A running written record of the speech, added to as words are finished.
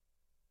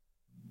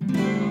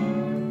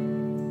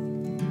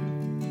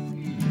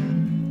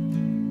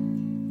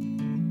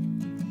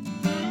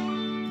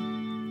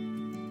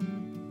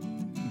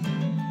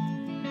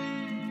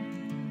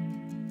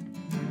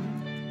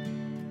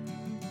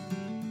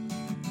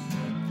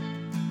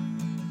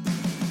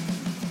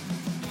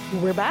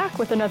We're back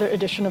with another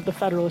edition of the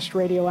Federalist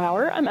Radio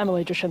Hour. I'm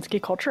Emily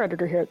Jashinsky, Culture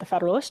Editor here at the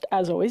Federalist.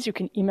 As always, you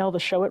can email the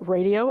show at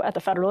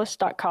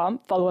radio@thefederalist.com.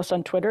 Follow us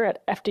on Twitter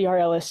at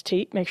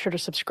FDRLST. Make sure to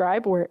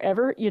subscribe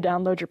wherever you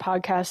download your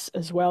podcasts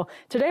as well.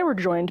 Today, we're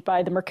joined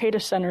by the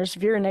Mercatus Center's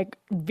Veronique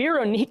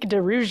de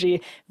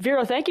Rugy.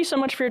 Vero, thank you so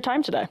much for your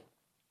time today.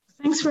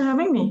 Thanks for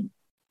having me.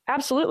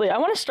 Absolutely. I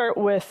want to start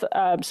with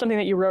something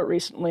that you wrote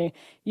recently.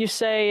 You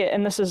say,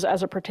 and this is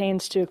as it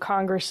pertains to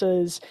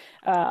Congress's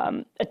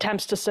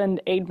attempts to send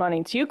aid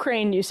money to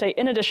Ukraine, you say,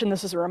 in addition,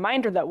 this is a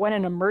reminder that when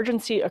an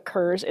emergency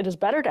occurs, it is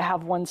better to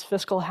have one's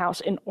fiscal house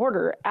in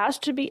order as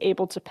to be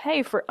able to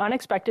pay for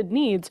unexpected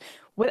needs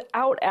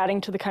without adding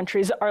to the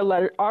country's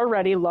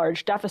already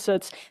large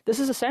deficits. This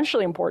is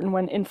essentially important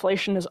when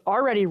inflation is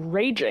already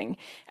raging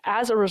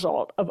as a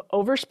result of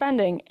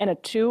overspending and a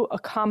too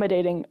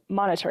accommodating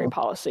monetary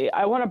policy.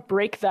 I want to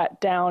break that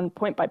down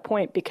point by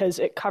point because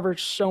it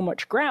covers so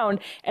much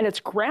ground, and it's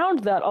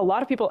ground that a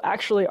lot of people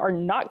actually are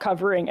not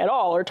covering at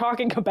all or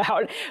talking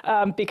about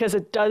because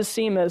it does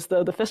seem as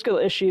though the fiscal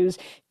issues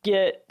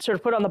get sort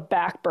of put on the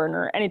back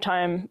burner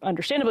anytime,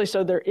 understandably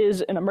so, there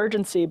is an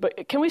emergency.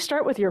 But can we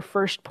start with your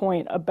first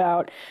point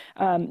about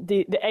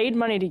the aid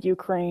money to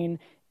Ukraine,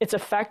 its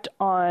effect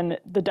on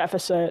the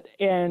deficit,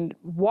 and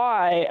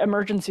why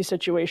emergency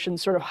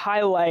situations sort of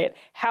highlight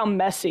how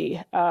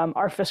messy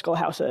our fiscal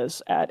house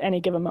is at any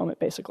given moment,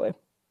 basically?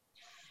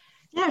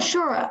 Yeah,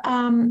 sure.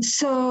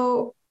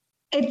 So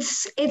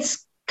it's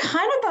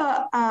kind of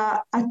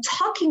a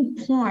talking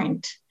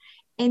point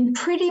in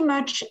pretty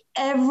much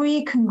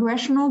every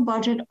congressional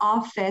budget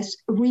office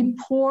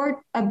report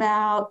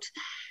about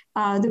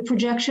the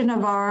projection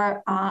of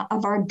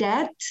our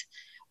debt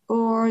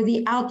or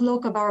the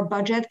outlook of our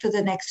budget for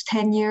the next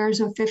 10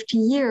 years or 50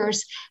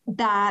 years,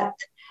 that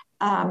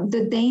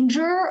the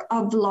danger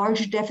of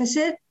large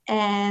deficit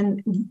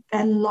and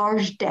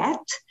large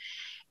debt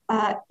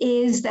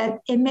is that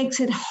it makes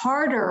it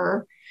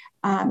harder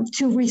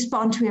to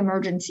respond to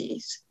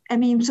emergencies. I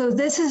mean, so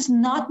this is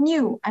not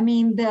new. I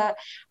mean,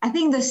 I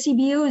think the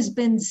CBO has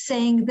been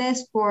saying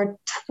this for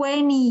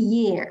 20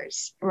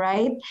 years,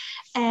 right?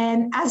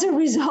 And as a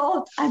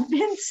result, I've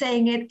been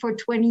saying it for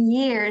 20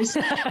 years,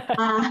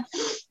 and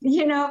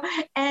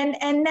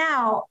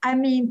now, I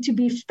mean, to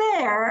be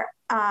fair,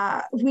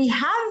 we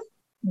have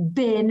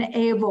been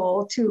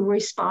able to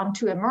respond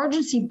to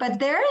emergency, but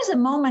there is a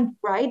moment,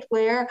 right,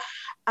 where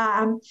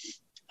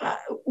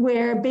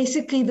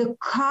basically the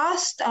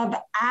cost of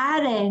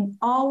adding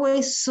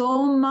always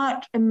so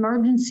much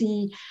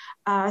emergency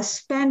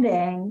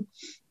spending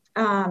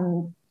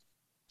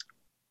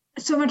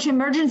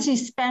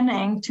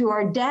to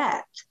our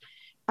debt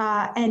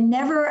and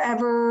never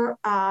ever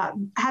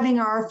having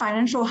our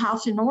financial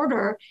house in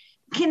order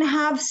can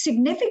have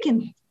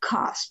significant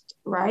cost,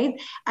 right?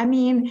 I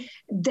mean,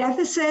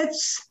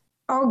 deficits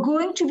are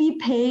going to be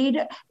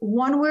paid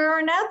one way or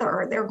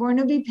another. They're going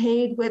to be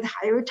paid with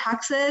higher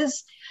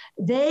taxes.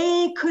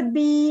 They could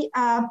be,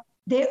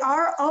 they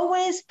are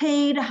always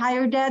paid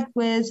higher debt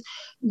with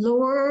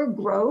lower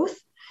growth.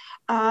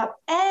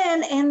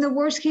 And in the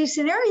worst case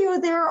scenario,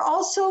 they're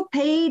also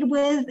paid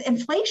with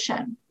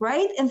inflation,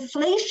 right?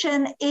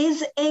 Inflation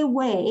is a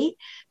way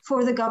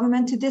for the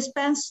government to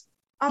dispense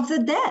of the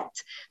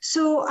debt.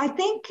 So I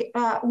think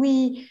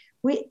we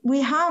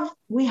have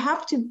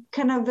to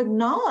kind of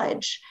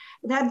acknowledge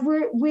that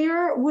we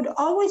would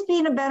always be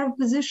in a better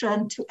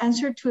position to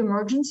answer to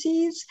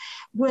emergencies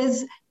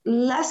with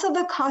less of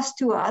a cost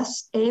to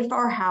us if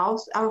our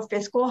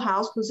fiscal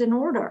house was in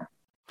order.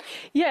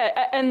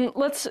 Yeah, and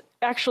let's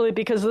actually,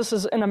 because this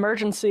is an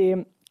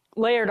emergency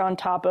layered on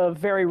top of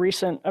very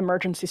recent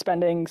emergency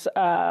spending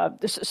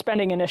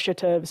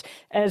initiatives,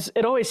 as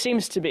it always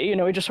seems to be.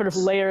 We just sort of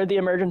layer the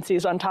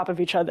emergencies on top of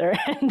each other,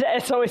 and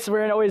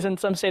we're always in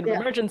some state of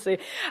emergency.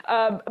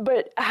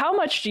 But how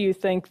much do you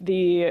think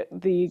the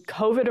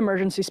COVID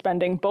emergency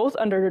spending, both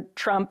under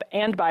Trump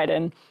and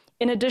Biden,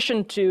 in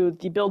addition to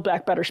the Build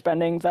Back Better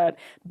spending that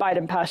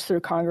Biden passed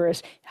through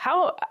Congress,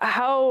 how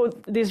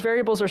these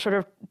variables are sort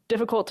of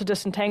difficult to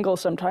disentangle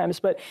sometimes,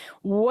 but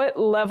what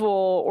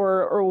level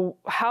or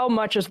how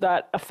much is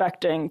that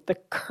affecting the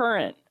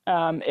current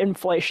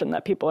inflation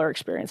that people are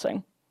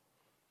experiencing?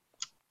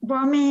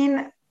 Well,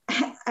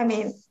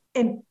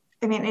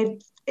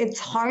 it's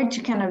hard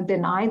to kind of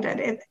deny that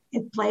it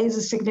plays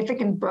a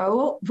significant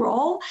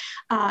role.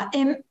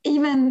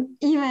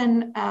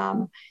 Even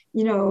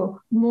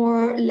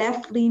more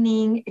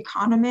left-leaning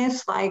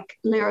economists like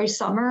Larry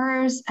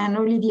Summers and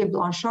Olivier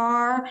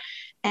Blanchard,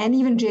 and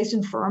even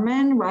Jason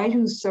Furman, right,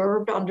 who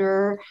served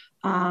under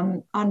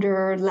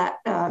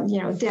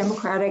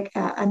Democratic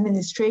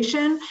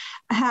administration,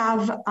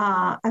 have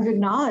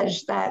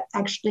acknowledged that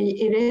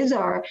actually it is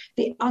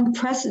the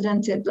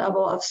unprecedented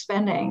level of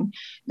spending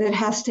that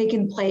has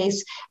taken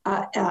place,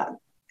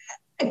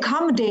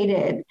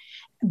 accommodated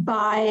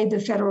by the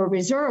Federal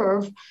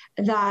Reserve,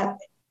 that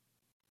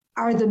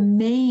are the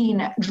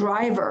main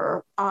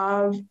driver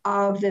of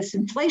this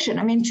inflation.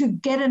 I mean, to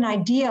get an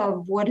idea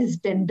of what has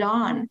been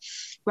done,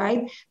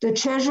 right? The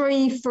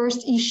Treasury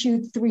first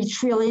issued $3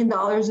 trillion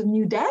of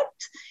new debt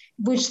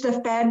which the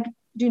Fed,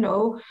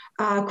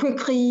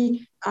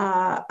 quickly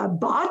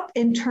bought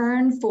in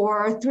turn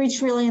for $3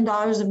 trillion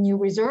of new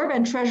reserve,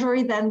 and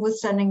Treasury then was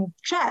sending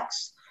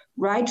checks,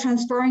 right,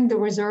 transferring the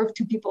reserve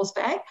to people's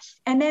bank.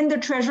 And then the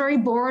Treasury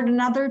borrowed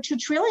another $2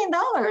 trillion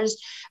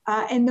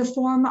in the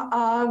form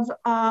of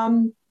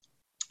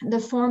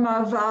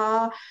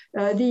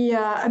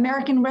the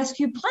American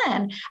Rescue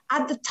Plan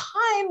at the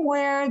time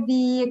where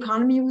the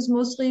economy was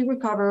mostly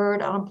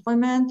recovered,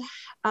 unemployment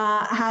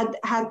had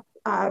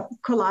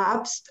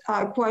collapsed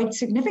quite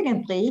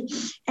significantly,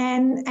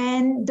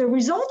 and the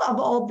result of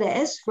all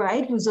this,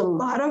 right, was a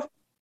lot of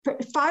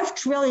 5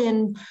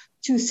 trillion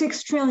to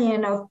 6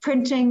 trillion of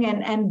printing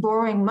and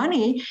borrowing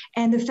money,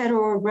 and the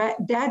federal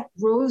debt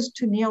rose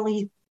to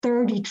nearly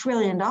 $30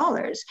 trillion.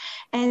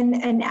 And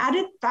an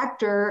added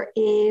factor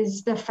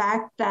is the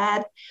fact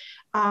that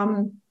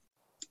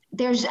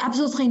there's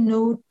absolutely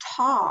no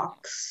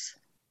talks,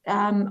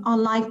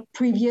 unlike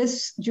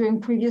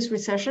during previous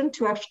recession,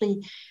 to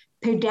actually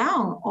pay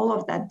down all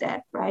of that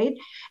debt, right?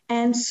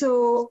 And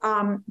so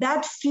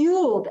that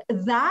fueled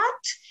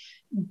that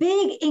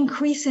big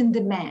increase in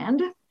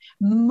demand,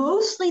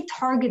 mostly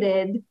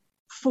targeted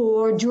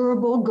for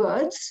durable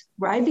goods,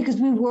 right? Because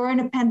we were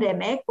in a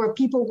pandemic where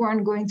people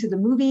weren't going to the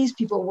movies,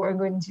 people weren't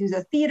going to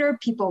the theater,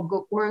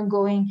 people weren't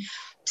going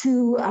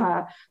to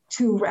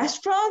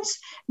restaurants,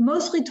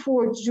 mostly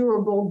towards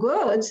durable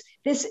goods.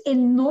 This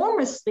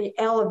enormously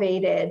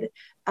elevated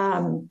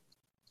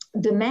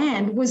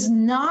demand was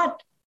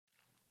not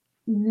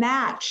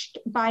matched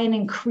by an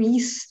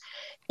increase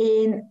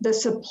in the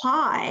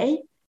supply,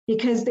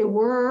 because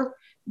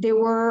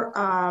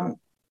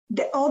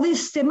all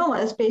these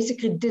stimulus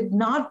basically did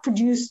not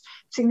produce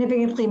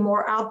significantly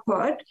more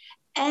output,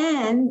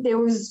 and there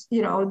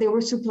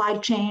were supply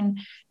chain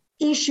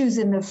issues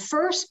in the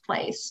first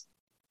place.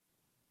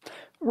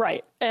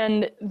 Right.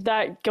 And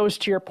that goes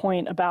to your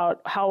point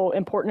about how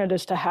important it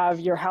is to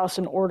have your house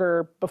in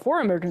order before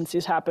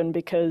emergencies happen,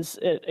 because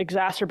it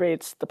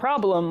exacerbates the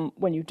problem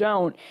when you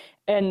don't.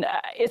 And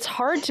it's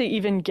hard to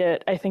even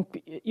get, I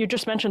think you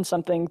just mentioned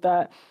something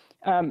that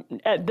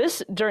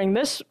during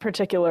this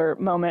particular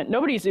moment,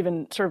 nobody's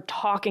even sort of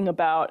talking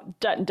about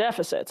debt and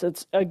deficits.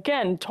 It's,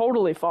 again,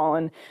 totally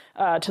fallen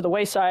to the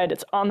wayside.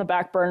 It's on the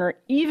back burner,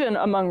 even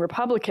among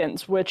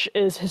Republicans, which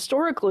is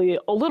historically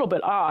a little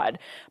bit odd.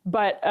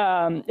 But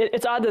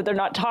it's odd that they're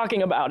not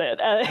talking about it.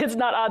 It's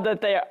not odd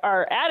that they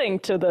are adding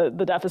to the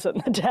deficit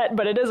and the debt,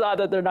 but it is odd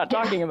that they're not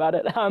talking about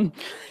it.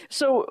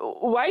 So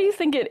why do you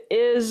think it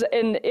is?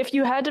 And if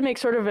you had to make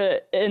sort of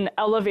an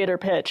elevator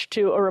pitch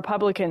to a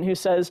Republican who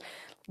says,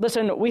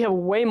 listen, we have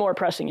way more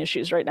pressing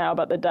issues right now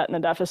about the debt and the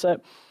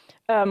deficit,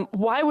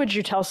 why would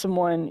you tell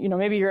someone,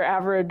 maybe your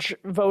average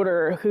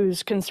voter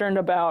who's concerned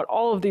about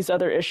all of these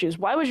other issues,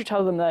 why would you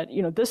tell them that,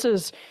 this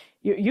is,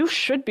 you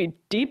should be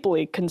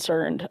deeply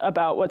concerned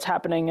about what's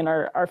happening in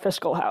our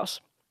fiscal house?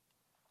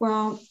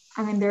 Well,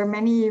 there are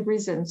many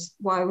reasons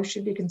why we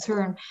should be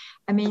concerned.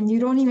 You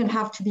don't even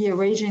have to be a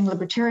raging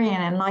libertarian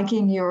and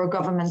liking your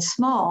government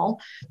small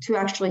to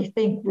actually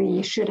think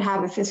we should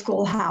have a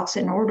fiscal house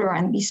in order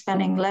and be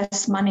spending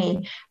less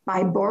money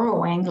by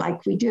borrowing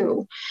like we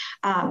do.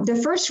 The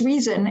first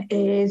reason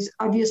is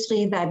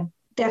obviously that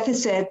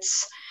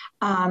deficits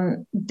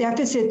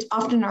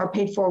often are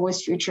paid for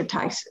with future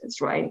taxes,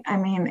 right?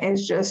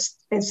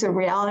 It's a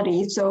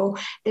reality. So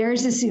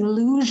there's this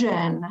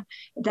illusion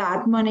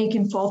that money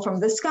can fall from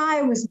the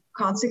sky with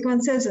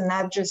consequences, and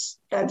that's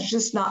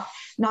just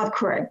not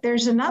correct.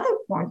 There's another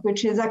point,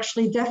 which is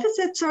actually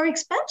deficits are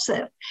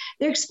expensive.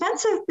 They're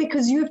expensive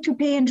because you have to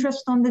pay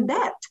interest on the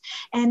debt.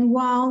 And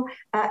while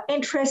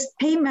interest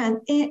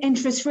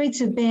rates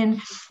have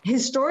been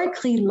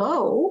historically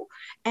low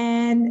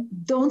and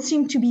don't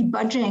seem to be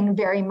budging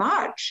very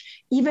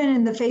much, even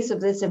in the face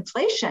of this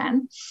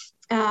inflation,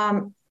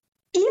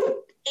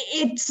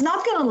 it's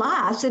not going to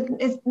last.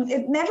 It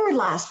never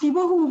lasts.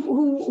 People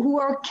who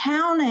are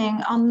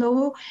counting on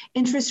low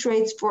interest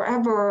rates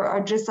forever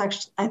are just,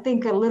 I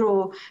think, a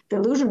little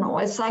delusional.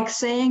 It's like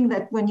saying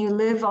that when you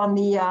live on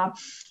the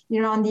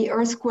on the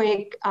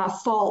earthquake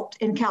fault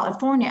in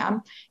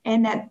California,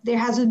 and that there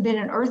hasn't been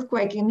an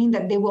earthquake,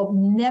 that there will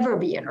never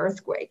be an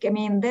earthquake.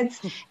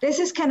 This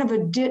is kind of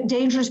a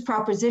dangerous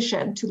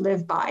proposition to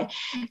live by.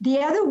 The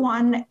other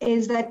one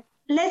is that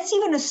let's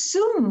even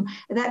assume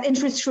that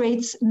interest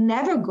rates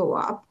never go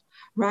up,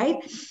 right?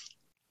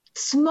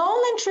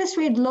 Low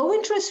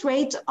interest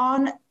rates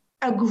on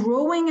a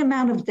growing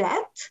amount of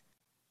debt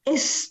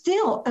is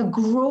still a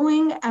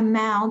growing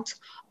amount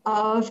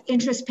of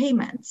interest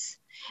payments.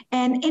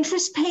 And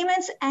interest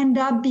payments end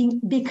up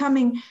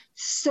becoming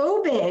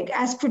so big,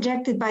 as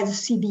projected by the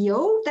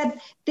CBO,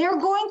 that they're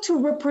going to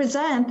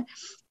represent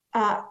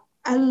a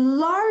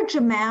large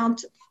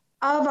amount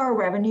of our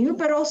revenue,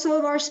 but also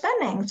of our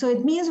spending. So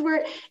it means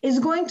it's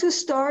going to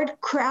start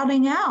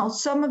crowding out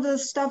some of the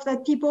stuff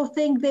that people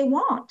think they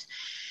want.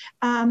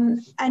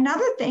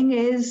 Another thing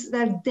is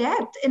that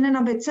debt in and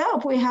of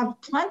itself, we have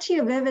plenty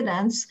of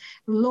evidence,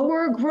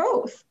 lower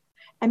growth.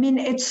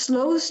 It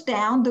slows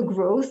down the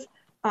growth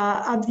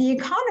of the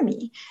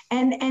economy,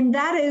 and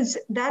that is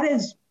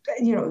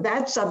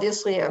that's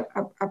obviously a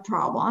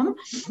problem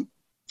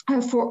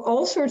for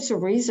all sorts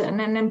of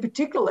reasons, and in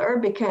particular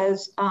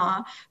because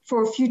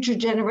for future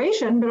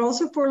generation, but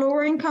also for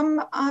lower income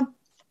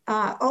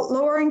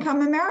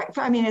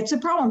America. I mean, it's a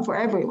problem for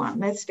everyone,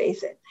 let's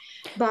face it.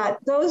 But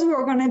those who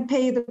are going to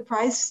pay the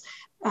price,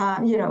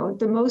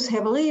 the most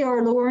heavily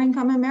are lower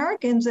income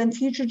Americans and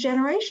future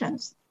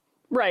generations.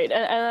 Right,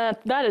 and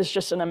that is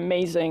just an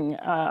amazing,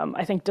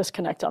 I think,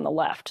 disconnect on the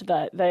left,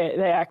 that they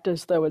act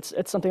as though it's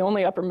something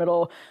only upper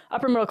middle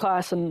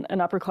class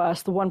and upper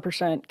class, the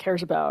 1%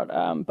 cares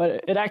about.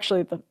 But it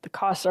actually, the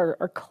costs are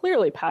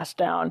clearly passed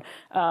down,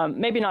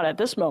 maybe not at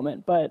this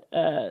moment, but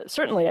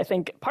certainly I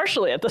think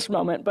partially at this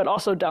moment, but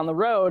also down the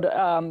road,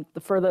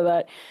 the further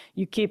that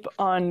you keep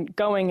on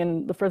going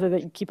and the further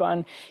that you keep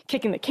on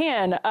kicking the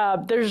can,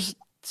 there's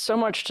so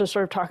much to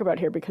sort of talk about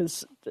here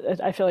because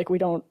I feel like we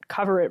don't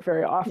cover it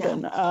very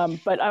often. Yeah.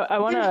 But I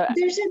want to.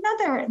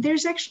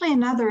 There's actually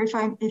another, if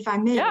I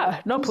may.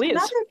 Yeah, no, please.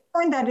 Another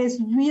point that is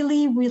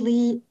really,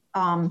 really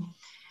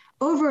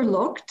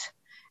overlooked.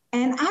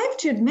 And I have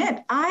to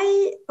admit,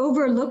 I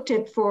overlooked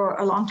it for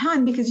a long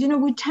time because,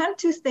 we tend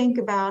to think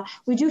about,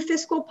 we do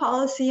fiscal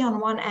policy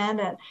on one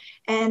end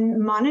and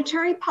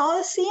monetary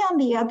policy on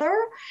the other.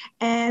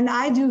 And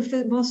I do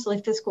mostly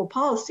fiscal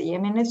policy. I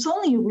mean, it's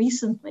only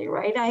recently,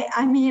 right?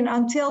 I mean,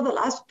 until the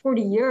last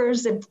 40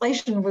 years,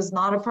 inflation was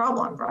not a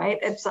problem, right?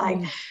 It's like,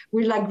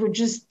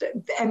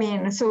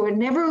 so it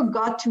never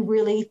got to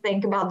really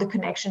think about the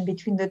connection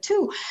between the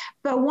two.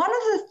 But one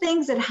of the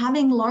things that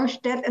having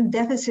large debt and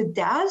deficit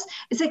does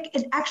is it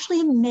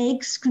actually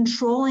makes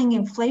controlling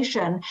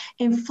inflation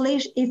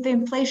if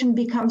inflation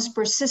becomes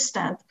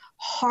persistent,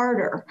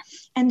 harder.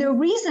 And the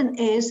reason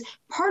is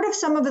part of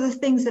some of the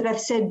things that I've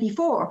said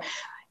before.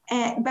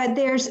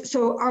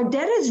 So our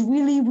debt is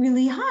really,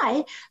 really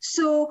high.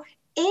 So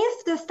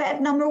if the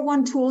Fed number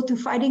one tool to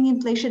fighting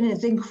inflation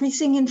is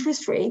increasing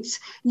interest rates,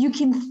 you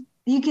can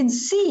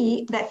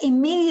see that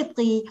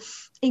immediately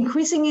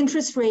increasing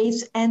interest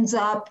rates ends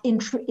up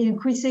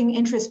increasing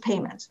interest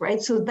payments,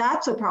 right? So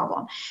that's a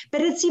problem.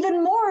 But it's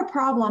even more a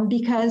problem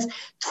because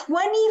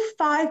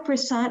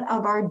 25%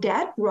 of our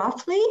debt,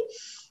 roughly,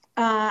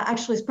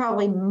 actually it's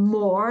probably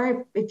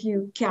more if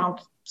you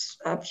count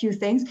a few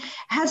things,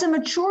 has a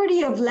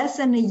maturity of less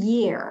than a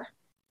year.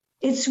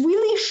 It's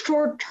really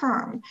short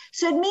term.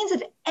 So it means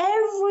that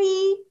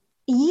every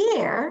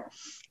year,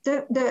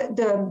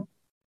 the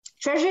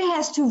Treasury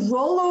has to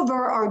roll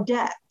over our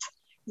debt,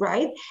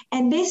 right?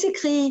 And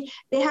basically,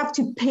 they have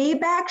to pay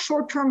back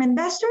short-term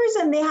investors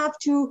and they have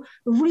to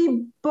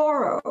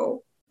reborrow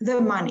the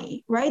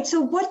money, right?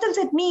 So what does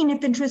it mean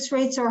if interest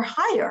rates are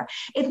higher?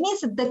 It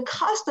means that the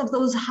cost of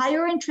those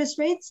higher interest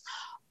rates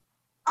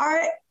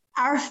are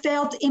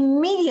felt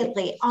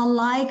immediately,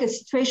 unlike a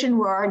situation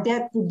where our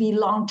debt would be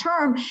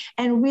long-term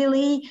and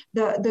really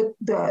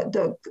the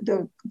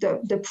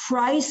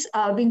price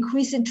of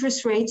increased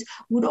interest rates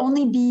would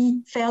only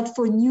be felt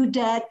for new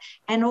debt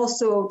and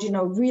also,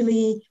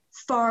 really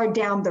far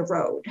down the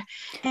road.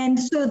 And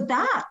so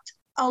that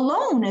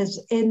alone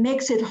it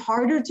makes it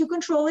harder to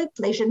control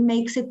inflation,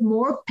 makes it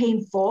more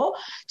painful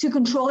to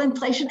control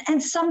inflation,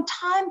 and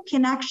sometimes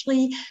can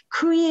actually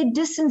create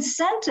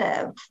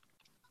disincentive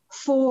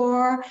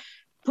for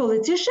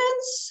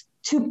politicians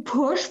to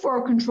push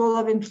for control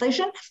of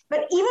inflation,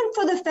 but even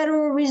for the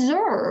Federal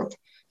Reserve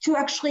to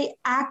actually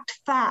act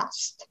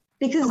fast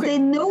because they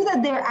know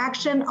that their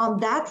action on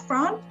that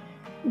front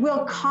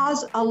will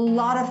cause a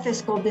lot of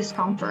fiscal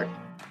discomfort.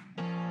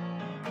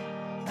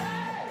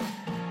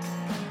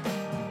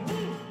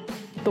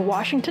 The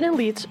Washington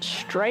elites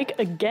strike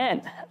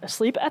again,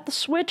 asleep at the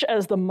switch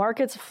as the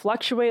markets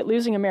fluctuate,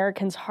 losing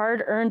Americans'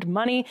 hard-earned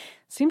money.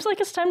 Seems like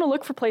it's time to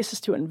look for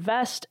places to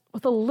invest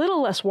with a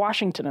little less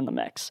Washington in the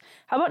mix.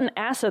 How about an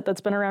asset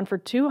that's been around for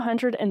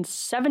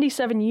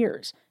 277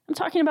 years? I'm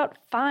talking about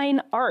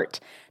fine art.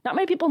 Not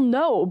many people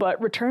know,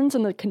 but returns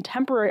in the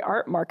contemporary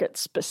art market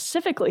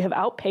specifically have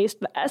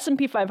outpaced the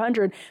S&P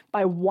 500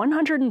 by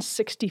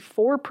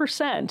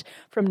 164%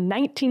 from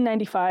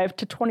 1995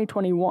 to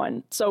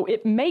 2021. So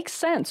it makes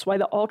sense why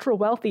the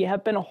ultra-wealthy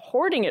have been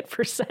hoarding it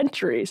for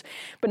centuries.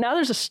 But now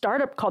there's a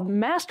startup called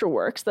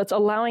Masterworks that's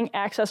allowing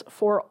access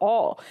for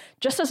all,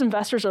 just as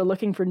investors are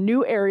looking for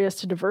new areas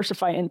to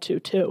diversify into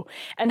too.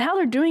 And how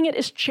they're doing it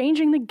is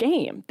changing the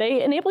game.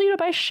 They enable you to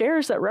buy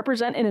shares that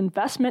represent an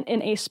investment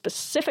in a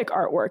specific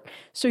artwork,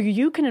 so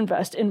you can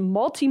invest in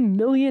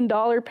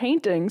multi-million-dollar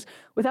paintings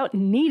without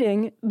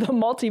needing the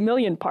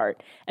multi-million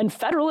part. And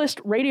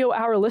Federalist Radio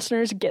Hour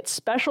listeners get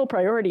special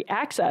priority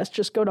access.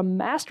 Just go to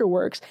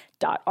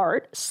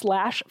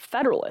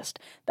masterworks.art/Federalist.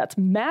 That's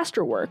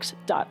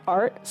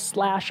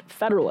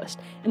masterworks.art/Federalist.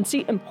 And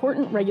see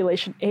important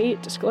Regulation A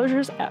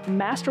disclosures at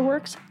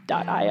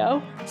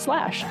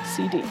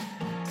masterworks.io/CD.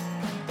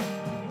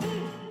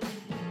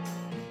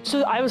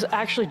 So I was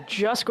actually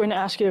just going to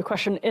ask you a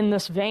question in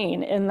this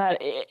vein, in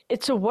that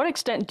to what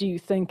extent do you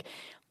think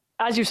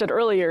as you said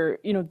earlier,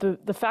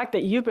 the fact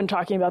that you've been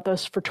talking about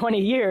this for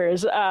 20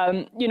 years,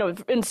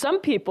 in some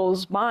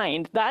people's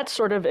mind, that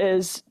sort of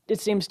is,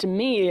 it seems to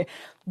me,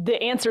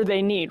 the answer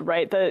they need,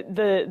 right?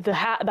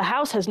 The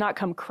house has not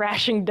come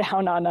crashing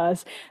down on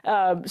us.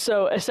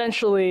 So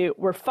essentially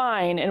we're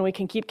fine and we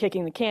can keep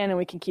kicking the can and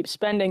we can keep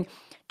spending.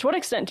 To what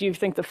extent do you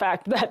think the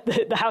fact that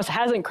the house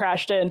hasn't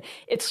crashed in,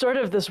 it's sort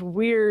of this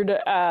weird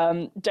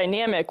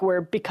dynamic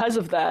where because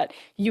of that,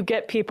 you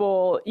get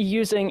people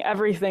using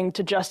everything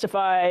to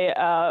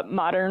justify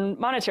modern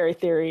monetary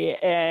theory,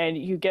 and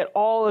you get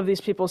all of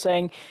these people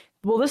saying,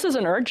 well, this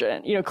isn't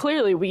urgent.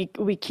 Clearly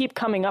we keep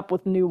coming up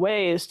with new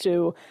ways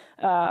to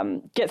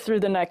get through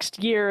the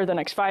next year, the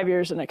next 5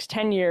 years, the next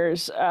 10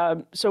 years.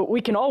 So we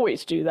can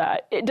always do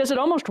that. Does it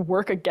almost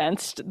work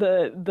against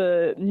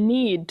the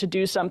need to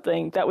do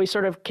something that we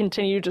sort of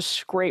continue to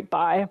scrape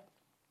by?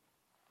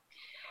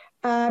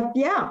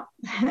 Yeah.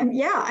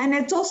 And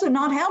it's also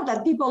not helped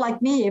that people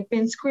like me have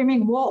been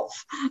screaming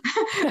wolf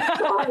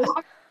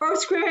or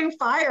screaming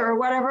fire or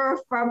whatever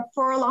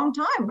for a long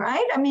time,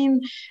 right? I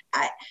mean,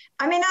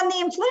 on the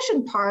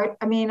inflation part,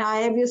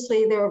 I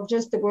obviously there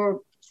were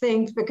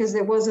things because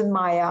it wasn't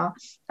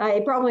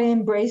I probably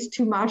embraced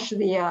too much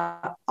the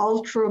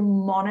ultra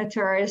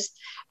monetarist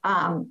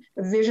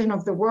vision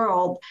of the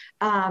world,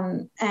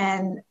 and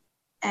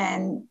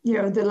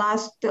the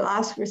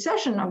last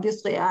recession,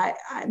 obviously,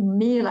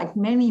 me like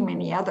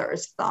many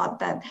others thought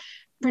that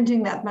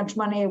printing that much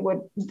money would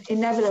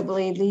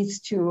inevitably leads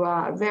to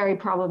very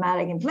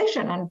problematic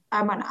inflation, and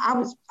I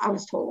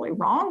was totally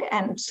wrong,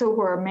 and so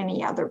were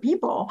many other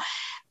people.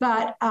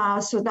 But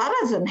so that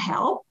doesn't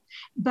help.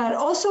 But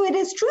also it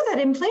is true that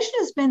inflation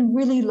has been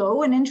really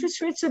low and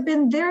interest rates have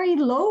been very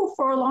low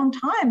for a long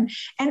time.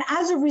 And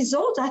as a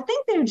result, I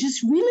think there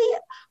just really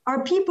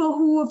are people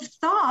who have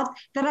thought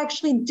that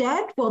actually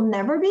debt will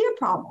never be a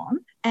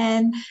problem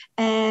and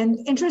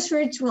interest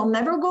rates will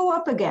never go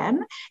up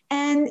again.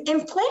 And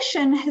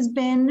inflation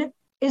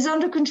is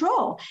under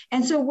control.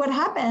 And so what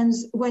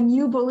happens when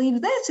you believe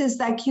this is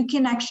that you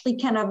can actually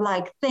kind of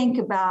like think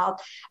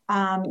about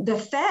the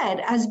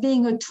Fed as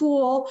being a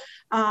tool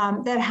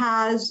that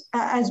has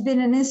been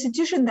an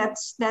institution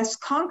that's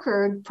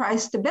conquered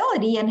price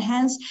stability and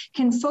hence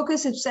can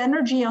focus its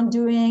energy on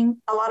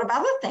doing a lot of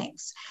other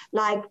things,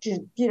 like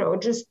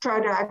just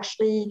try to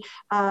actually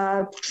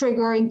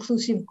trigger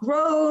inclusive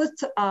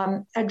growth,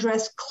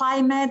 address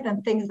climate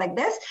and things like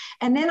this.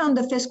 And then on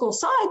the fiscal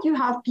side, you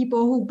have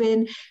people who've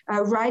been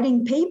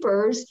writing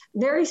papers,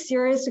 very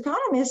serious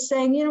economists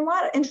saying, you know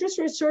what, interest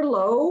rates are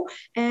low,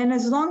 and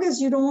as long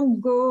as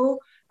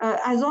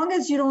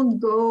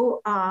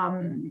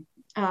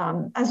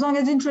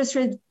interest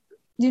rates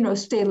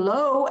stay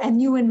low and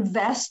you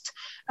invest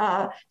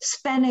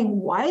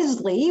spending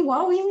wisely,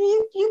 well,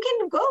 you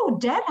can go.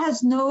 Debt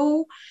is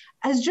not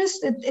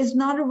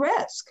a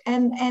risk,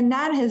 and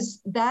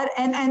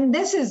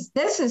this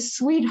is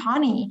sweet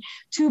honey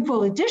to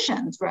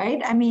politicians,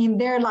 right? I mean,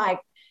 they're like,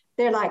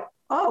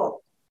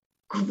 oh,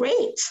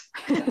 great,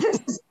 this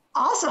is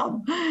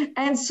awesome.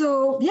 And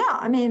so, yeah,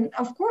 I mean,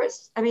 of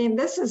course, I mean,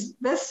 this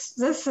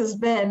has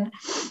been,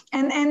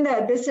 and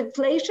this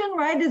inflation,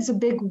 right, is a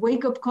big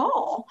wake up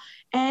call.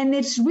 And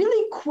it's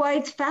really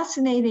quite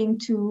fascinating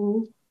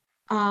to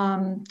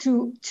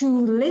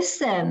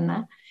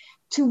listen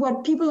to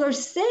what people are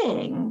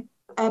saying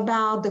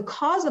about the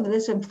cause of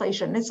this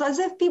inflation. It's as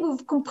if people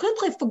have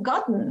completely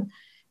forgotten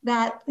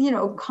that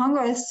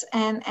Congress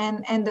and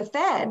the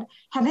Fed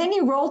have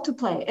any role to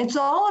play. It's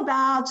all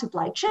about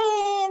supply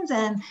chains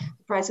and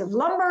the price of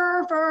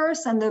lumber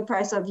first and the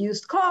price of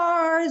used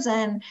cars,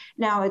 and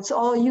now it's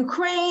all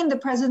Ukraine. The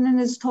president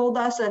has told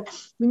us that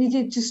we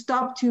needed to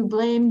stop to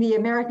blame the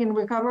American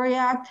Recovery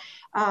Act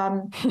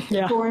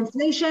for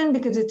inflation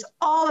because it's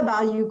all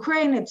about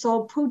Ukraine. It's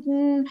all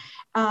Putin.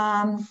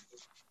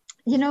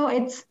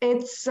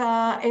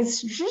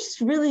 It's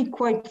just really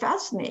quite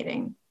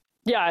fascinating.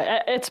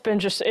 Yeah, it's been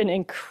just an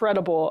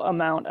incredible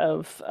amount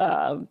of,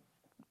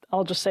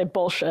 I'll just say,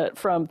 bullshit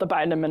from the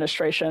Biden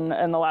administration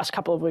in the last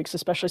couple of weeks,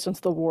 especially since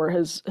the war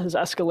has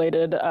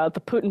escalated. The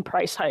Putin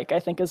price hike,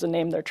 I think, is a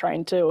name they're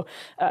trying to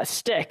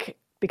stick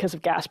because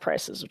of gas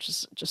prices, which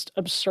is just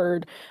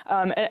absurd.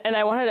 And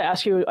I wanted to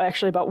ask you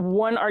actually about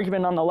one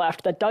argument on the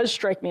left that does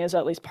strike me as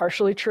at least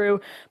partially true,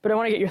 but I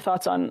want to get your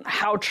thoughts on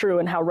how true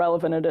and how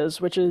relevant it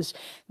is, which is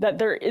that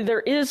there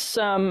is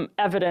some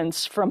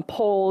evidence from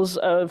polls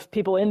of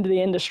people into the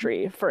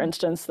industry, for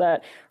instance,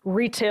 that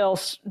retail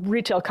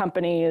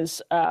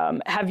companies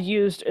have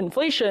used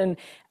inflation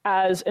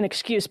as an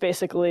excuse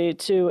basically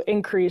to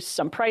increase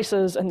some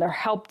prices, and they're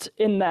helped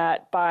in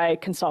that by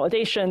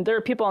consolidation. There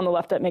are people on the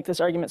left that make this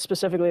argument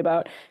specifically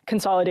about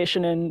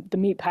consolidation in the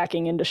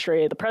meatpacking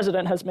industry. The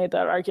president has made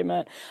that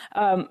argument.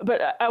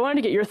 But I wanted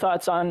to get your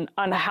thoughts on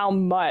how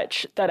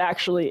much that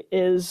actually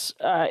is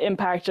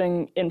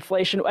impacting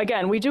inflation.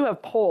 Again, we do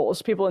have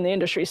polls. People in the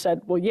industry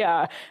said, well,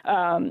 yeah,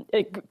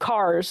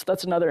 cars,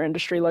 that's another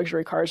industry,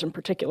 luxury cars in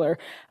particular.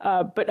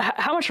 But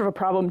how much of a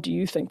problem do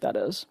you think that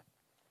is?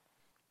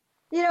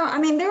 I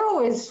mean, there are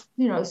always,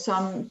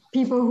 some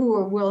people who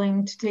are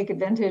willing to take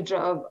advantage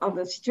of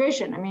the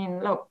situation. I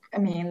mean, look,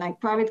 like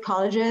private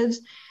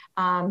colleges,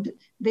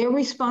 they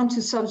respond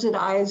to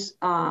subsidize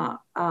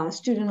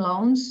student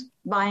loans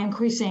by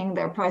increasing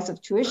their price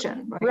of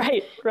tuition.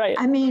 Right.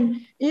 I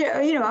mean,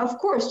 of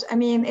course. I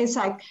mean, it's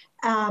like,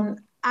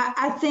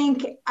 I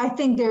think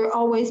there are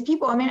always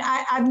people. I mean,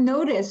 I've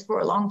noticed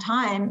for a long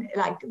time,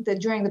 like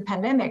during the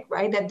pandemic,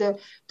 right, that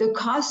the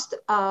cost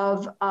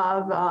of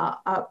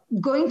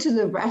going to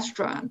the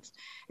restaurant,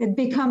 it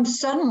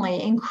becomes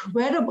suddenly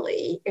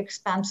incredibly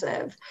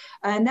expensive,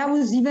 and that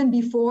was even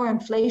before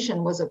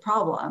inflation was a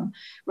problem,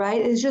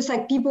 right? It's just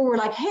like people were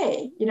like,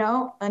 hey,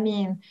 I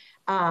mean,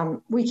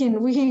 we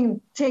can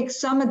take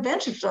some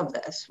advantage of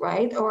this,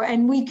 right?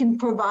 And we can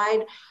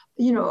provide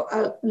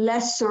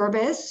less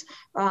service.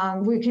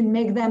 We can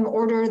make them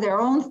order their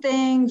own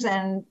things,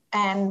 and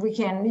we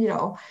can,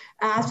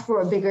 ask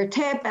for a bigger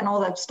tip and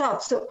all that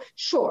stuff. So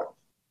sure.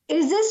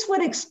 Is this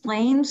what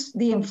explains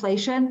the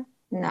inflation?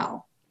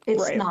 No,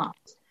 it's not.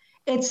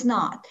 It's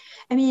not.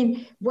 I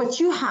mean, what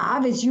you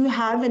have is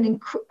a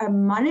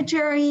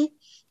monetary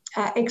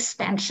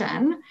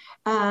expansion,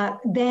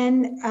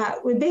 then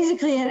with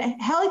basically a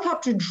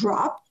helicopter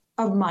drop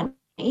of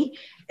money,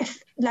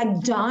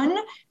 like done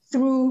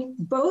through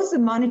both the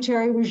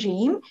monetary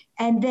regime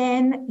and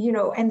then,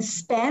 and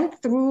spent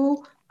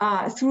through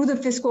the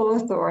fiscal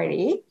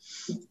authority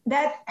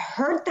that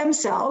hurt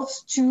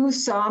themselves to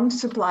some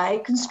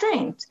supply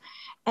constraint.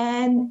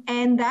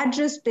 And that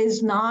just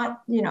is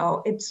not,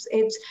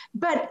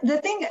 but the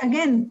thing,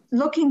 again,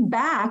 looking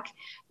back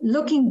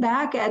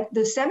at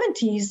the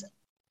 70s,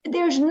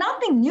 there's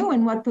nothing new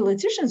in what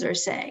politicians are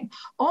saying.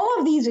 All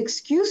of these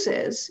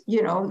excuses,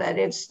 that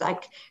it's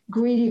like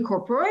greedy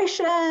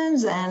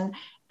corporations and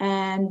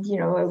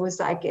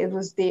it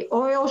was the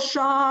oil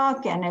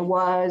shock, and it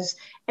was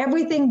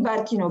everything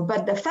but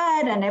the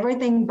Fed and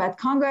everything but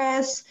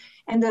Congress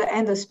and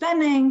the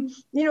spending.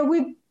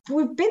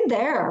 We've been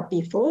there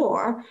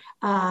before.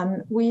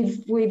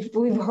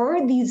 We've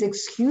heard these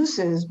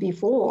excuses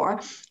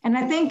before, and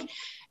I think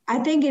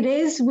it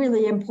is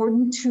really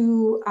important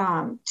to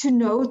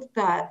note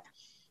that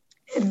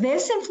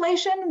this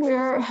inflation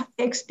we're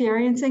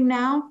experiencing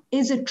now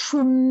is a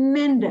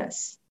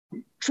tremendous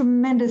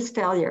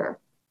failure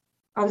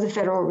of the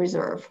Federal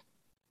Reserve.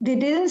 They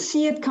didn't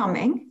see it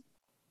coming.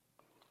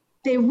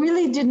 They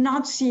really did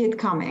not see it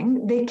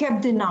coming. They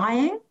kept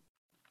denying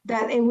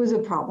that it was a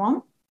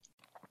problem.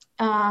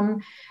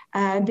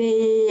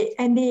 They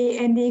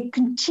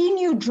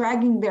continue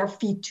dragging their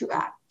feet to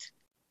act.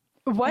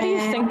 Why do you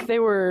think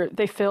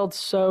they failed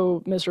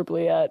so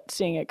miserably at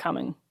seeing it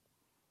coming?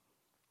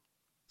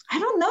 I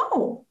don't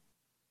know.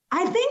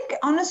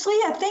 Honestly,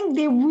 I think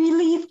they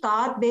really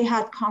thought they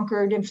had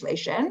conquered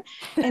inflation.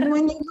 And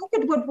when you look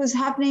at what was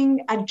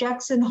happening at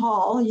Jackson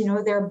Hole,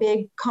 their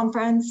big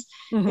conference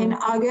in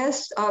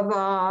August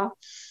of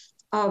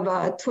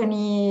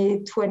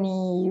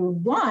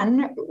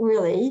 2021,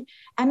 really,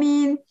 I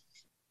mean,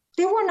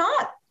 they were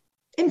not.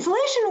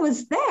 Inflation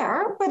was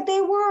there, but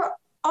they were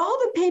all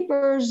the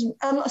papers,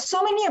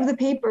 so many of the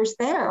papers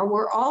there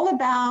were all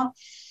about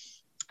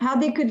how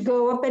they could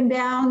go up and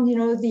down,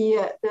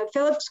 the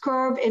Phillips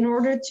curve in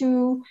order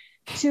to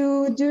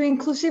do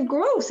inclusive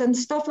growth and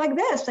stuff like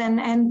this,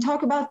 and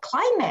talk about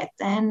climate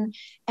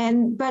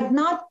but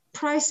not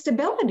price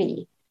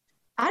stability.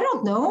 I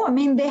don't know. I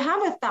mean, they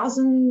have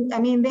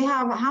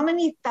how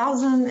many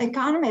thousand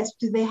economists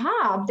do they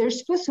have? They're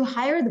supposed to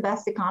hire the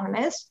best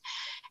economists,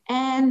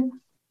 and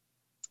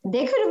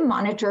they could have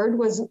monitored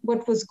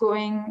what was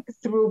going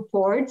through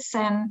ports,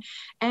 and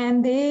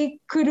they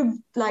could have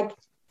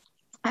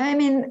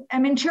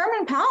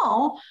Chairman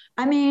Powell,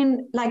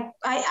 I'm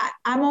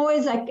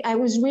always I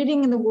was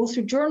reading in the Wall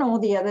Street Journal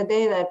the other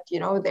day that,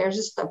 there's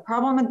just a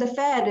problem at the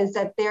Fed is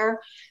that there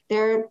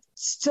are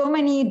so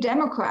many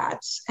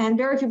Democrats and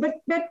very few, but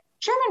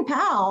Chairman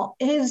Powell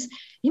he's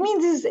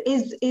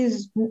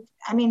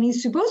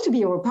supposed to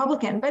be a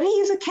Republican, but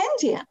he's a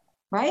Keynesian,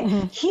 right?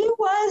 Mm-hmm. He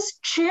was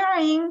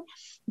chairing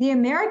the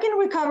American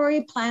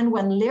Recovery Plan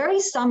when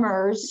Larry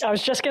Summers. I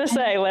was just going to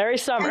say Larry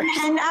Summers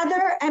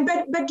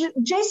but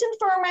Jason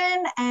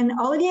Furman and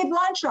Olivier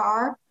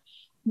Blanchard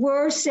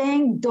were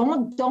saying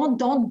don't,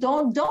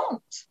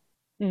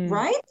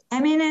 right? I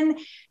mean,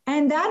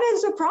 and that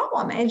is a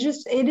problem.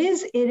 It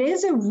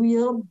is a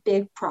real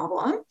big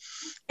problem,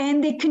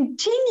 and they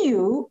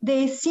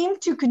seem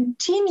to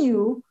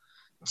continue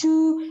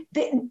to.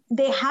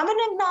 They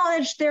haven't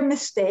acknowledged their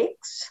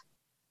mistakes.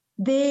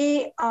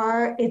 They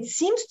are, it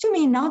seems to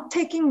me, not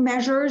taking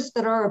measures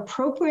that are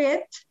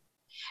appropriate.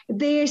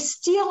 They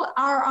still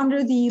are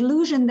under the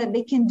illusion that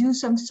they can do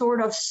some sort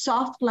of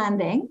soft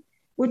landing,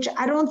 which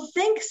I don't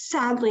think,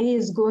 sadly,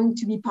 is going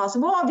to be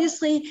possible.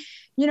 Obviously,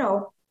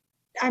 I've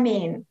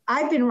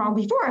been wrong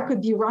before. I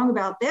could be wrong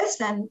about this,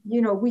 and,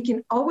 we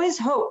can always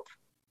hope,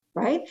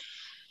 right?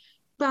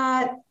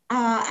 But,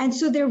 and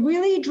so they're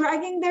really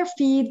dragging their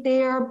feet.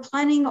 They're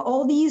planning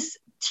all these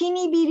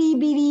teeny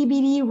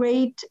bitty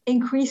rate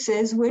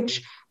increases,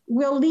 which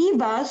will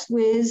leave us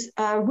with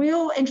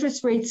real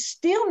interest rates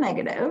still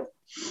negative.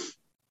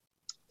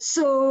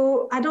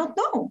 So I don't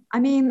know. I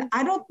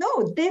don't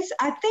know.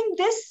 I think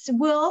this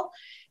will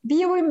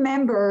be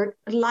remembered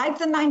like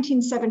the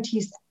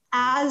 1970s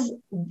as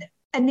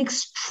an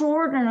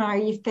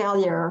extraordinary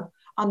failure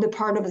on the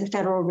part of the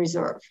Federal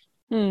Reserve.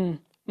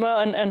 Well,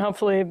 and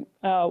hopefully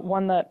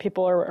one that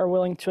people are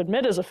willing to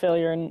admit as a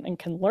failure and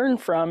can learn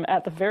from,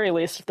 at the very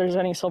least. If there's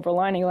any silver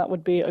lining, that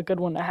would be a good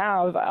one to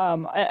have.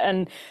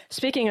 And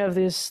speaking of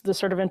the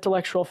sort of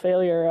intellectual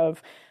failure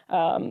of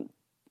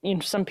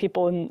some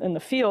people in the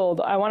field,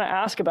 I want to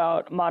ask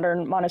about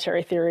modern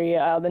monetary theory.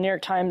 The New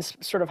York Times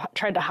sort of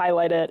tried to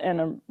highlight it in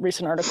a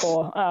recent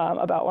article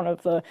about one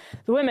of the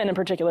women in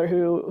particular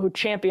who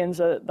champions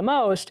it the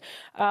most.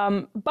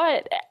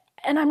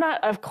 And I'm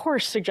not, of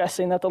course,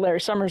 suggesting that the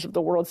Larry Summers of the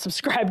world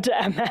subscribe to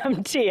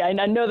MMT. I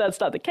know that's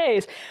not the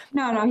case.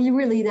 No, he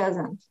really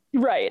doesn't.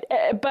 Right.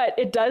 But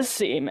it does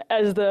seem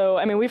as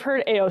though, we've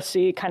heard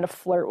AOC kind of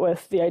flirt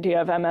with the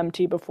idea of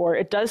MMT before.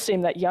 It does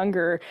seem that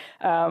younger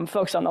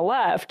folks on the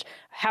left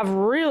have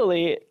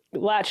really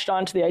latched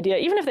onto the idea,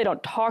 even if they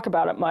don't talk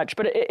about it much.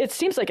 But it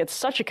seems like it's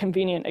such a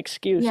convenient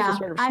excuse to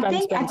sort of spend.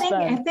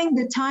 I think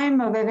the time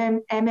of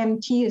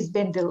MMT has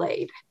been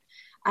delayed.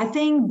 I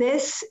think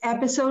this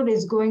episode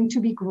is going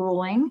to be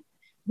grueling.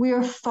 We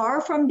are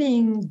far from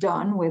being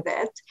done with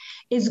it.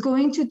 It's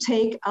going to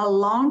take a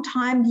long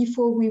time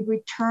before we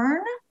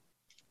return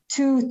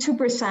to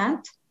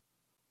 2%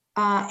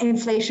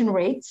 inflation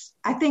rates.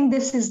 I think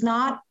this is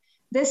not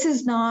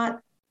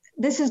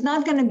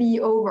going to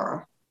be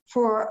over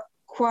for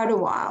quite a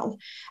while.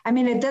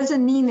 It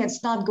doesn't mean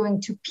it's not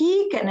going to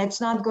peak and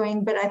it's not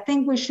going, but I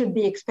think we should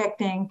be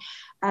expecting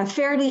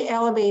fairly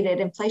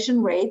elevated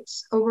inflation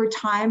rates over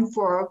time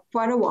for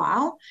quite a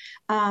while.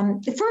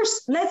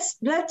 First,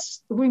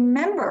 let's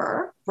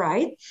remember,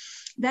 right,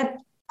 that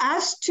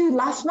as to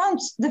last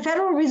month, the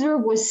Federal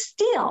Reserve was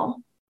still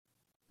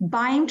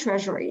buying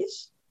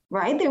treasuries,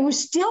 right? They were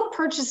still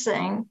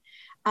purchasing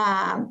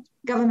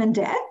government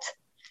debt.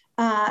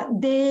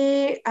 And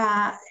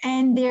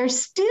they're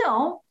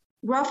still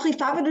roughly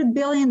 $500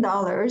 billion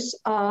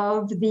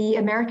of the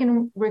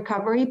American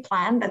Recovery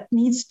Plan that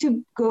needs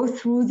to go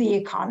through the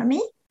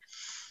economy.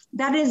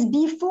 That is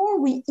before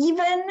we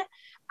even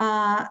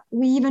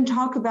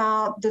talk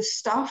about the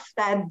stuff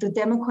that the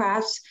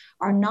Democrats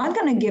are not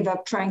going to give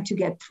up trying to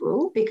get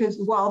through, because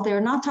while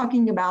they're not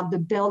talking about the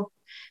Build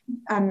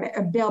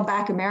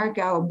Back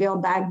America or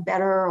Build Back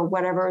Better or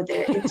whatever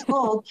it's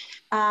called,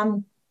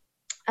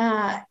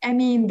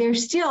 they're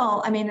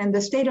still, in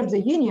the State of the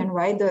Union,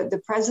 right?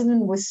 The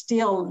president was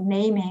still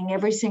naming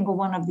every single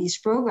one of these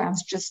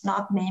programs, just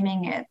not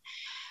naming it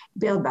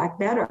Build Back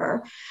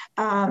Better.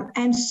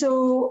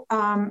 So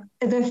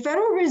the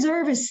Federal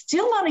Reserve is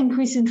still not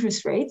increasing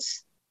interest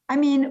rates.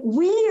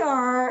 We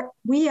are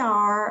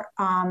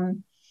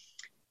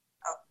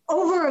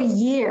over a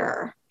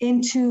year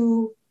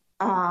into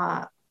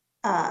an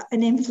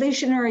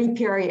inflationary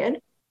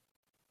period.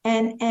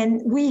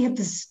 And we have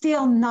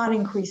still not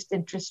increased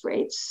interest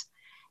rates.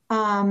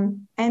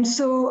 And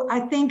so I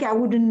think I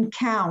wouldn't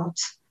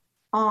count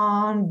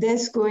on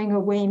this going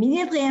away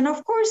immediately. And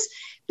of course,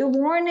 the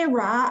war in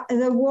Iraq,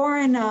 the war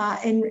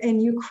in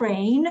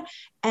Ukraine,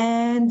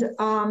 and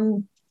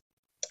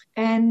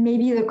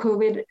maybe the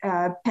COVID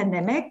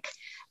pandemic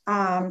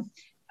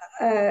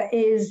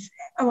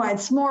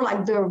it's more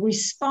like the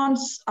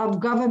response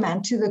of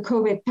government to the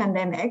COVID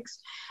pandemics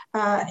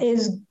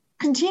is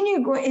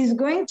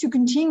going to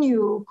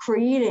continue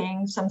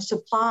creating some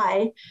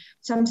supply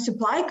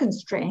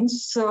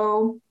constraints.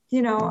 So,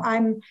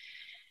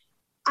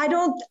 I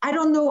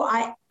don't know.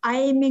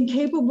 I'm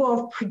incapable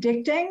of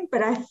predicting,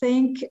 but I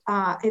think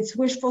it's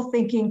wishful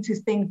thinking to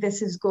think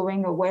this is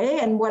going away.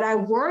 And what I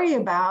worry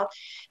about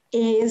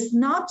is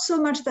not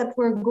so much that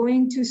we're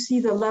going to see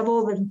the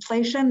level of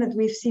inflation that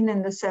we've seen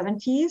in the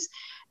 70s,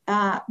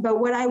 but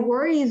what I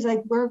worry is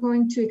we're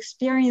going to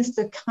experience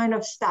the kind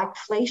of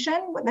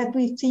stagflation that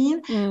we've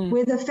seen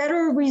with the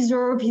Federal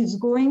Reserve. Is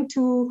going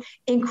to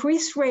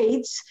increase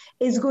rates,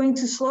 is going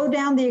to slow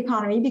down the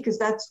economy because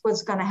that's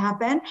what's going to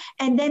happen.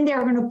 And then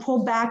they're going to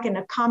pull back and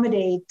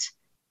accommodate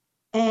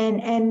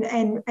and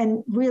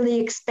really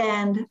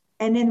expand.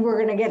 And then we're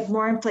going to get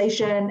more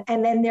inflation.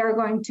 And then they're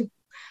going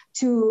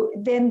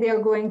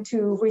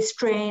to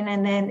restrain,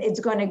 and then it's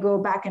going to go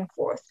back and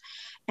forth.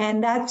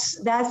 And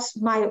that's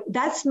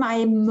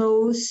my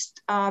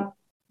most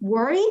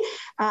worry.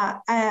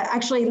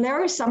 Actually,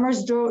 Larry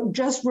Summers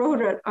just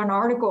wrote an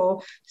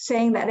article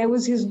saying that it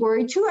was his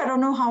worry too. I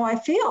don't know how I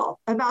feel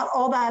about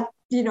all that,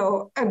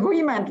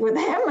 agreement with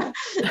him.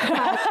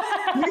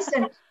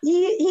 Listen,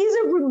 he's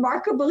a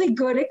remarkably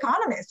good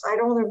economist. I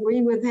don't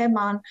agree with him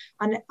on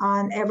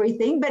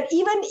everything, but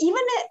even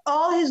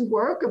all his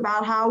work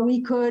about how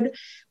we could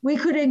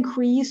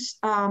increase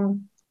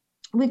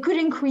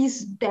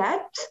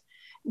debt.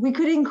 We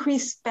could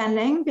increase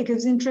spending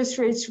because interest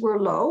rates were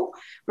low,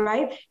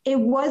 right? It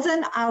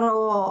wasn't at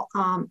all.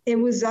 It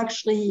was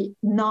actually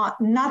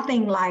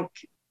nothing like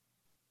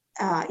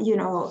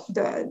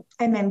the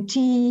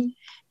MMT.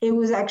 It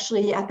was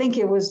actually, I think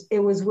it was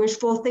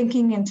wishful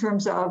thinking in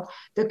terms of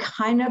the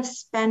kind of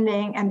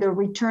spending and the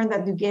return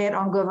that you get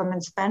on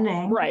government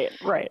spending. Right.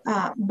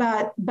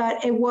 But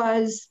it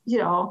was,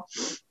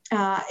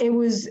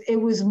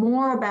 it was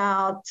more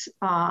about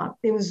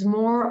it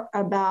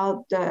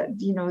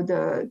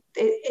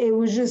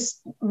was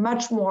just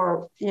much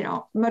more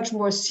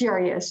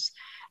serious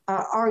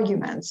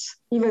arguments,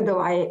 even though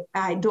I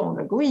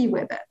don't agree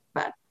with it.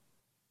 But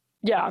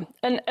yeah,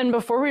 and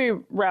before we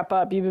wrap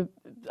up,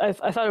 I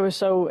thought it was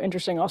so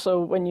interesting also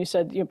when you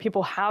said,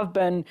 people have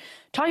been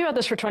talking about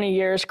this for 20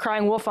 years,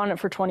 crying wolf on it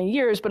for 20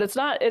 years, but it's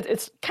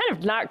kind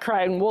of not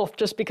crying wolf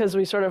just because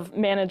we sort of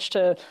managed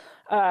to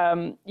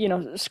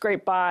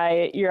scrape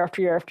by year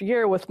after year after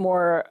year with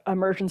more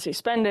emergency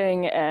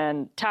spending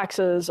and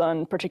taxes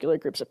on particular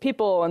groups of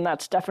people. And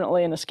that's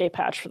definitely an escape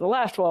hatch for the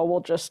left. Well,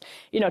 we'll just,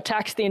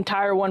 tax the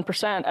entire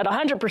 1% at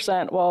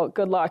 100%. Well,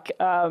 good luck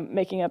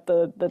making up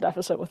the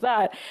deficit with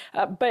that.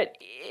 But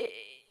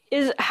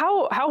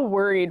how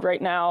worried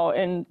right now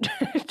in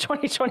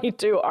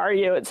 2022 are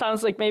you? It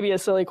sounds like maybe a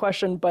silly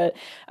question, but,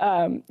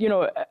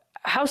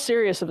 how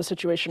serious of a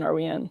situation are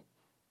we in?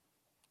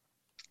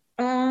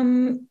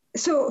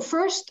 So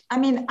first,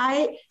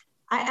 I'd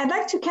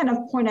like to kind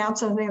of point out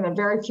something that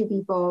very few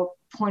people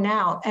point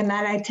out, and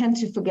that I tend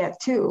to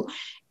forget too.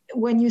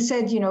 When you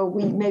said, we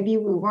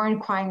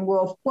weren't crying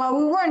wolf. Well,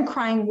 we weren't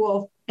crying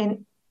wolf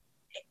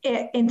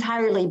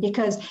entirely,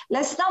 because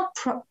let's not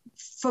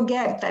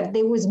forget that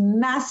there was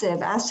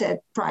massive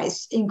asset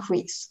price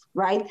increase,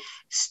 right?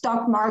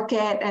 Stock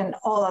market and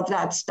all of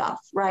that stuff,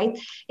 right?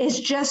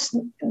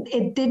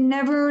 It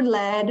never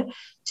led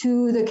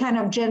to the kind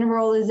of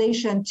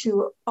generalization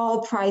to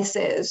all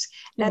prices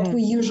that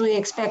we usually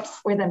expect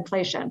with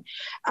inflation.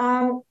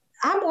 I'm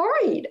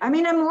worried.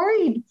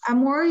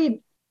 I'm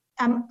worried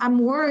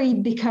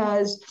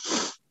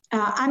because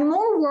I'm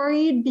more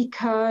worried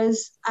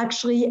because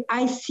actually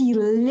I see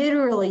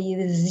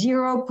literally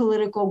zero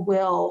political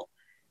will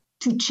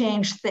to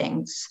change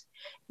things.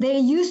 There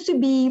used to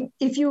be,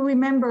 if you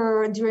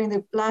remember, during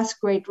the last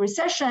Great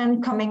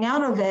Recession, coming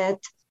out of it,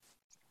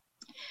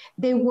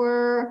 we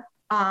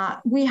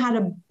had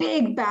a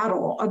big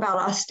battle about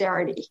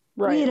austerity.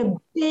 Right. We had a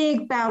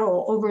big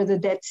battle over the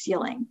debt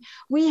ceiling.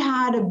 We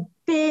had a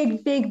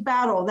big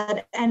battle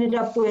that ended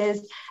up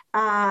with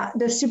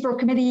the super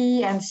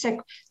committee and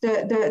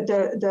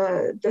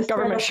the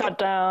government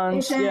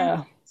shutdowns,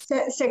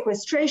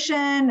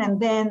 sequestration, and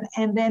then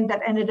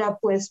that ended up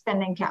with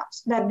spending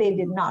caps that they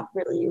did not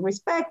really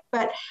respect.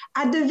 But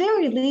at the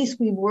very least,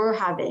 we were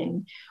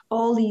having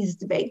all these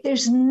debates.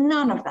 There's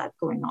none of that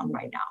going on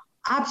right now.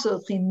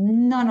 Absolutely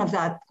none of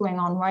that going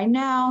on right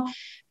now.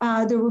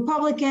 The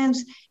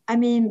Republicans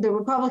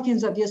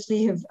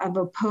obviously have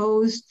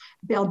opposed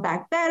Build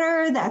Back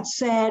Better. That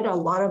said, a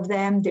lot of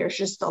them, there's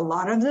just a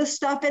lot of this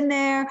stuff in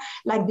there,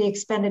 like the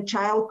expanded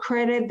child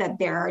credit that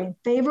they're in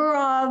favor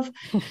of.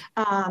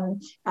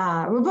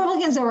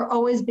 Republicans have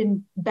always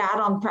been bad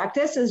on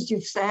practice, as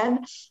you've said,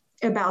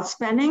 about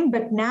spending,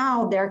 but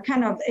now they're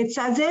it's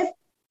as if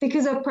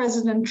because of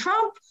President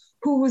Trump,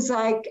 who was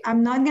like,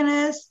 I'm not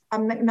gonna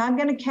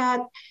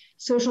cut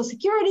Social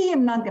Security,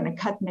 I'm not gonna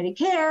cut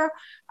Medicare.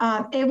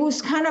 It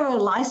was kind of a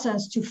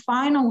license to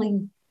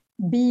finally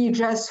be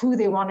just who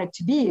they wanted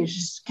to be. It's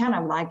just kind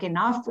of like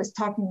enough with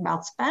talking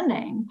about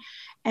spending.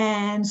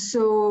 And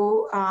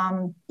so,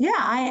 I'm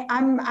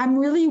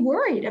really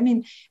worried.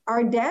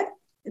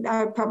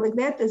 Our public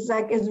debt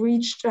has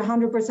reached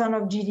 100%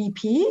 of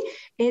GDP.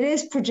 It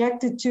is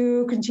projected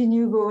to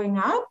continue going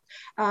up.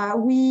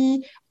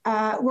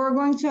 We're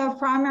going to have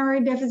primary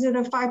deficit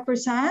of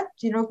 5%,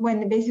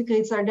 when basically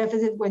it's our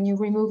deficit when you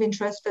remove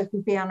interest that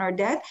we pay on our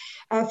debt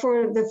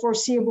for the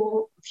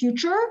foreseeable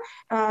future,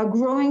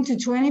 growing to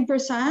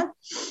 20%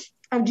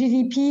 of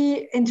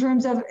GDP in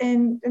terms of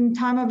in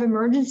time of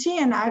emergency,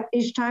 and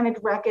each time it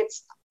ratchet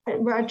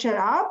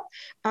up.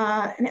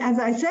 As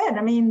I said,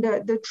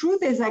 the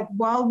truth is,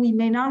 while we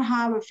may not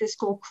have a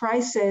fiscal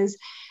crisis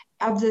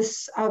of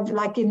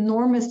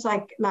enormous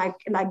like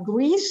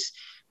Greece,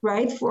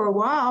 right, for a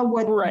while,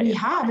 what we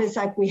have is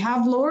we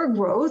have lower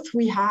growth.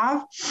 We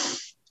have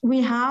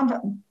we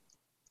live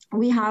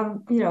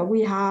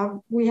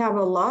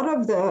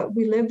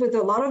with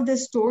a lot of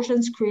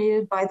distortions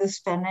created by the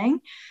spending,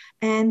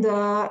 and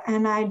I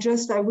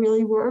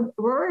really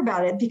worry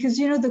about it, because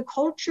the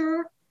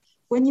culture,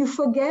 when you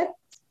forget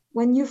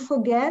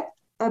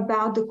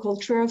about the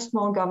culture of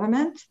small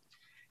government,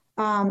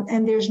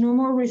 and there's no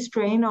more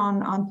restraint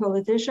on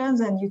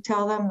politicians, and you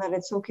tell them that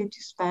it's okay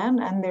to spend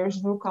and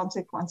there's no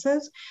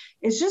consequences,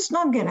 it's just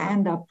not going to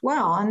end up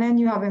well. And then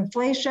you have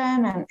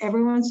inflation, and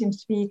everyone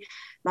seems to be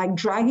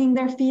dragging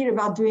their feet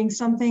about doing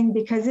something,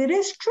 because it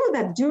is true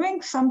that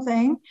doing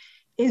something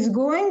is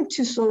going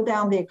to slow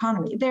down the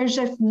economy. There's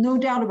just no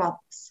doubt about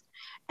this.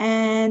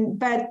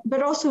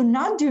 But also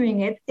not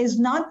doing it is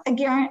not a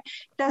guarantee,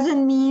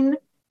 doesn't mean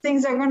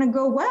things are going to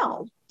go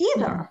well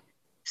either. Mm-hmm.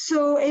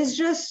 So it's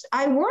just,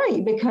 I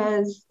worry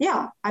because,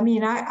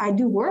 I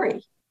do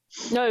worry.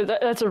 No,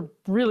 that's a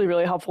really,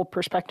 really helpful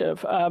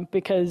perspective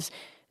because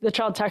the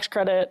child tax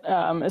credit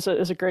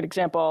is a great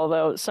example,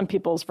 although some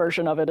people's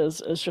version of it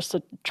is just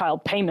a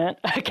child payment,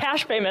 a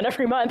cash payment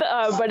every month.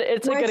 But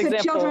it's a good example.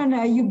 It's a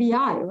children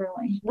UBI,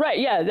 really. Right.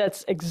 Yeah,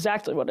 that's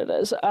exactly what it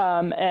is.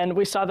 And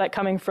we saw that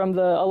coming from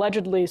the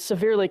allegedly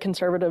severely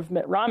conservative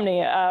Mitt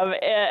Romney.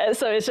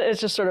 So it's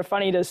just sort of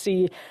funny to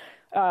see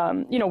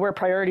where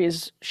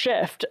priorities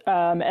shift.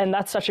 And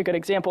that's such a good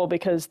example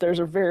because there's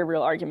a very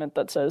real argument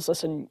that says,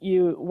 listen,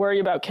 you worry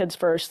about kids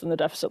first and the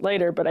deficit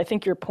later. But I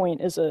think your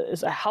point is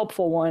a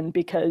helpful one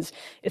because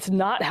it's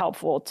not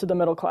helpful to the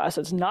middle class.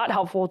 It's not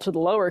helpful to the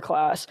lower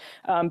class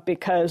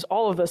because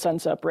all of this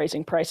ends up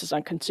raising prices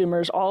on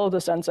consumers. All of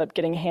this ends up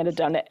getting handed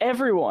down to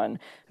everyone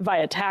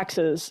via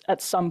taxes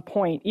at some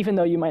point, even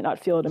though you might not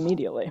feel it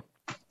immediately.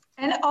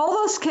 And all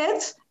those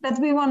kids that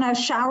we want to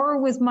shower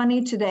with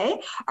money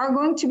today are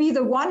going to be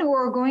the one who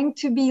are going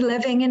to be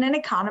living in an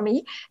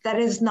economy that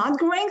is not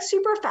growing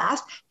super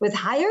fast with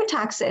higher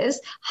taxes,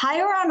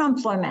 higher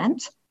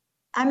unemployment.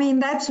 I mean,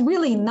 that's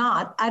really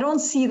not, I don't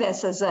see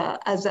this as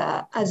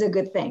a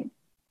good thing.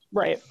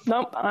 Right.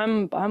 Nope.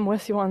 I'm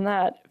with you on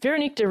that.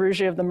 Veronique de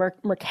Rugy of the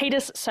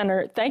Mercatus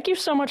Center. Thank you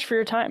so much for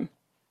your time.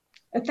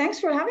 Thanks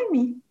for having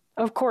me.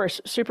 Of course,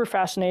 super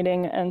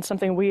fascinating and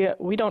something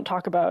we don't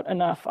talk about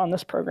enough on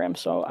this program.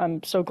 So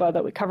I'm so glad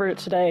that we covered it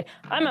today.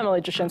 I'm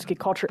Emily Jashinsky,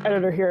 Culture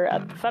Editor here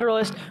at the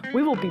Federalist.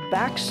 We will be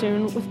back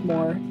soon with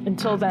more.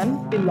 Until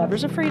then, be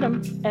lovers of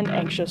freedom and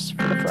anxious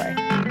for the fray.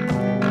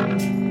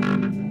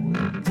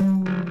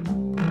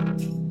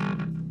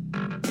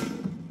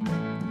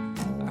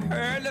 I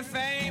heard the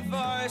faint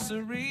voice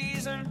of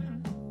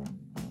reason,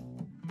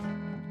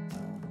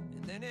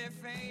 and then it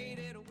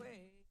faded away.